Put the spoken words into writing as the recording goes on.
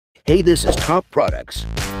Hey, this is Top Products.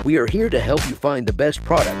 We are here to help you find the best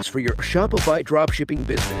products for your Shopify dropshipping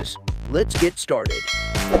business. Let's get started.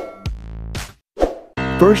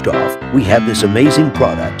 First off, we have this amazing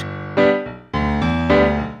product.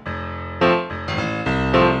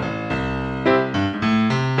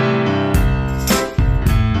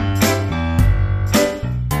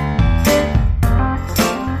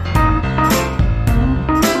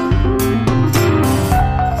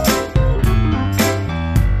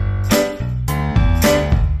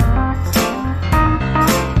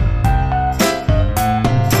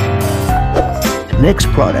 Next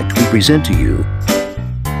product we present to you.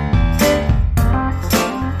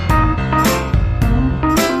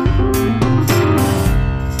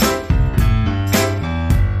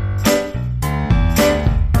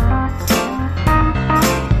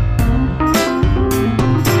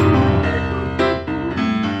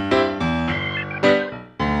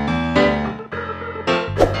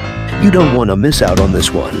 You don't want to miss out on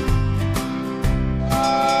this one.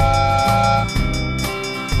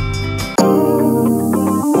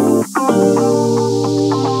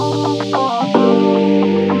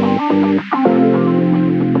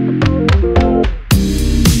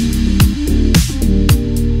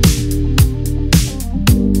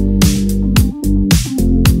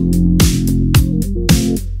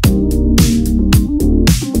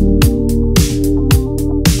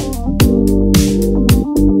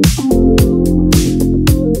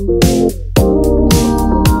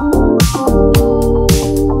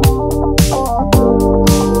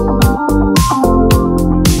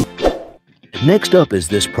 Next up is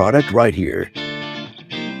this product right here.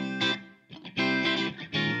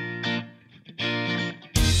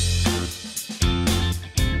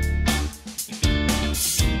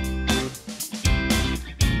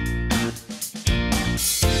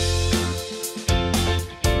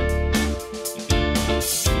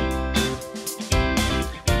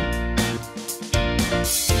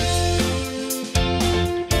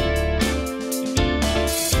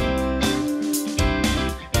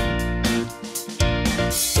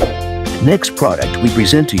 Next product we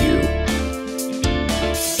present to you.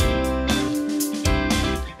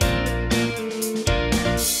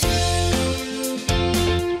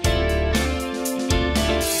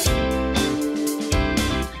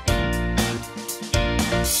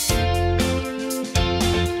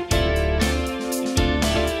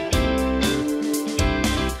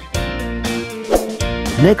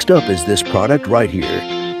 Next up is this product right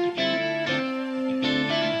here.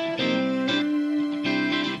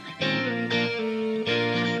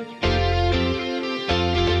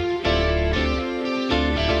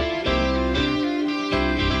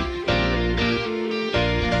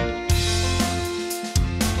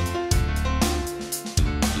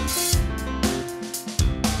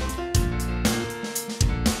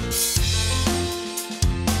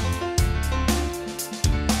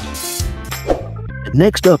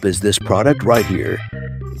 Next up is this product right here.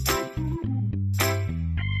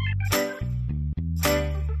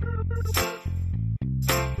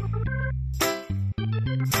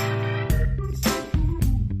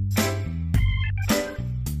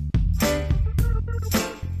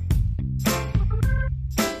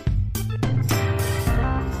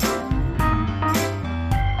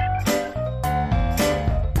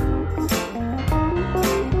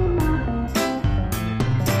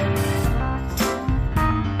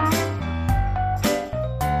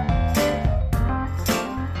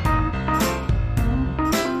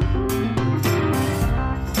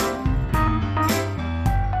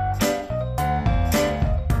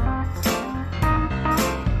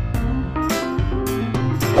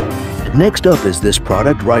 Next up is this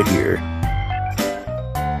product right here.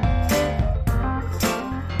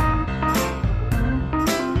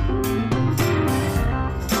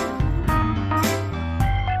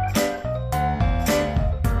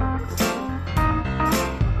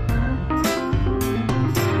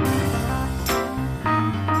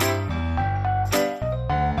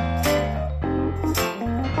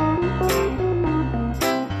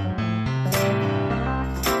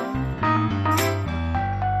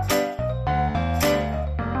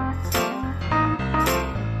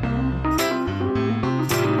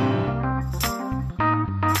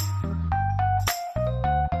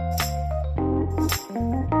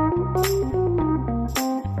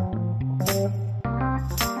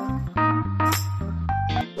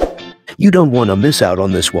 You don't want to miss out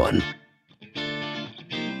on this one.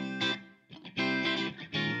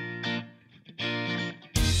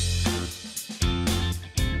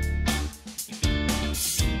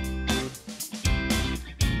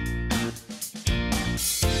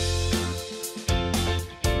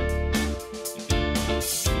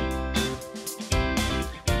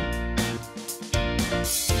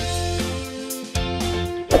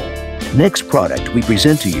 Next product we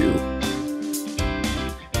present to you.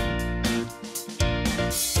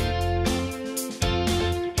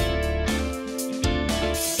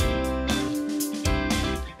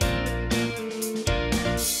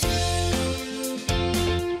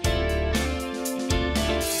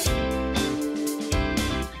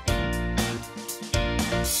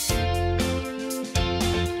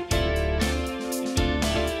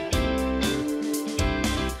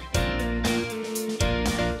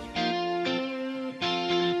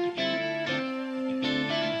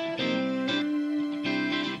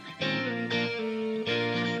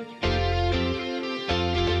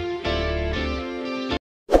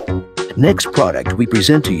 Next product we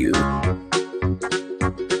present to you.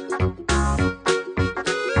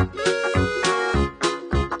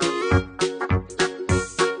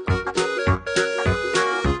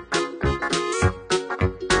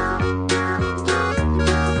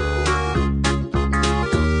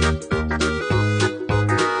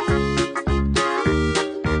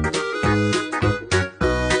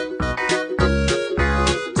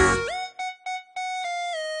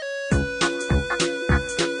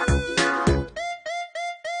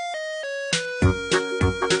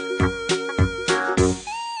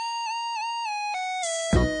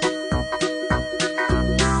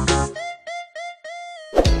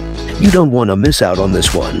 You don't want to miss out on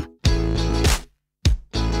this one.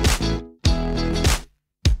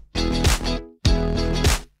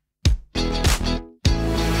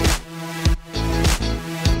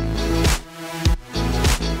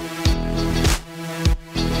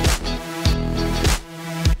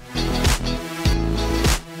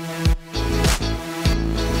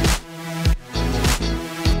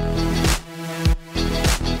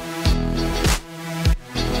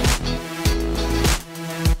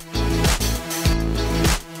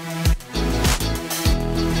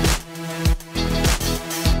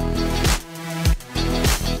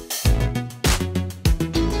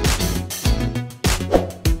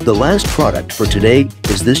 The last product for today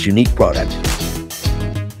is this unique product.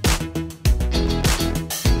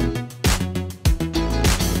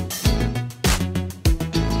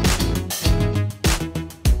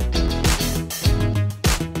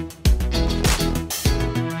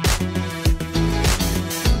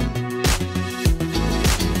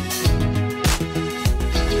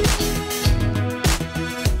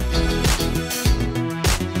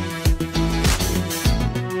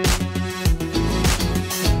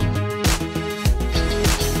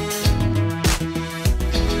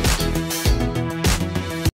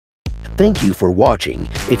 Thank you for watching.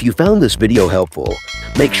 If you found this video helpful,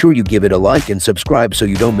 make sure you give it a like and subscribe so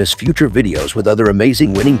you don't miss future videos with other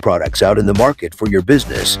amazing winning products out in the market for your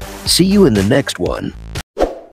business. See you in the next one.